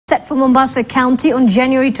set for Mombasa County on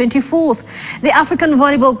January 24th. The African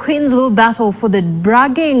volleyball queens will battle for the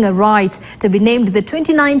bragging rights to be named the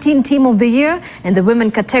 2019 Team of the Year in the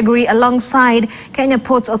women category alongside Kenya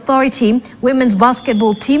Ports Authority, women's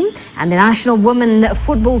basketball team and the national women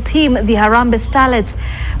football team, the Harambee Starlets.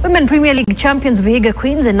 Women Premier League champions Vihiga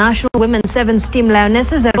Queens and national women's sevens team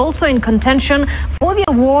Lionesses are also in contention for the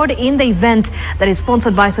award in the event that is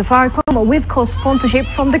sponsored by Safaricom with co-sponsorship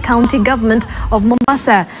from the county government of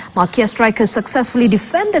Mombasa. Malkia Strikers successfully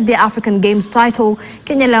defended the African Games title.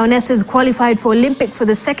 Kenya Lionesses qualified for Olympic for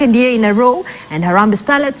the second year in a row, and Harambee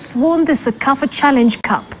Starlets won the Sakafa Challenge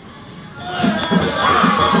Cup.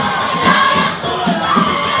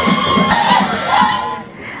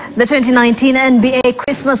 The 2019 NBA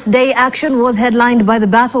Christmas Day action was headlined by the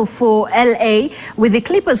battle for LA, with the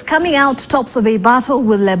Clippers coming out tops of a battle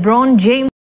with LeBron James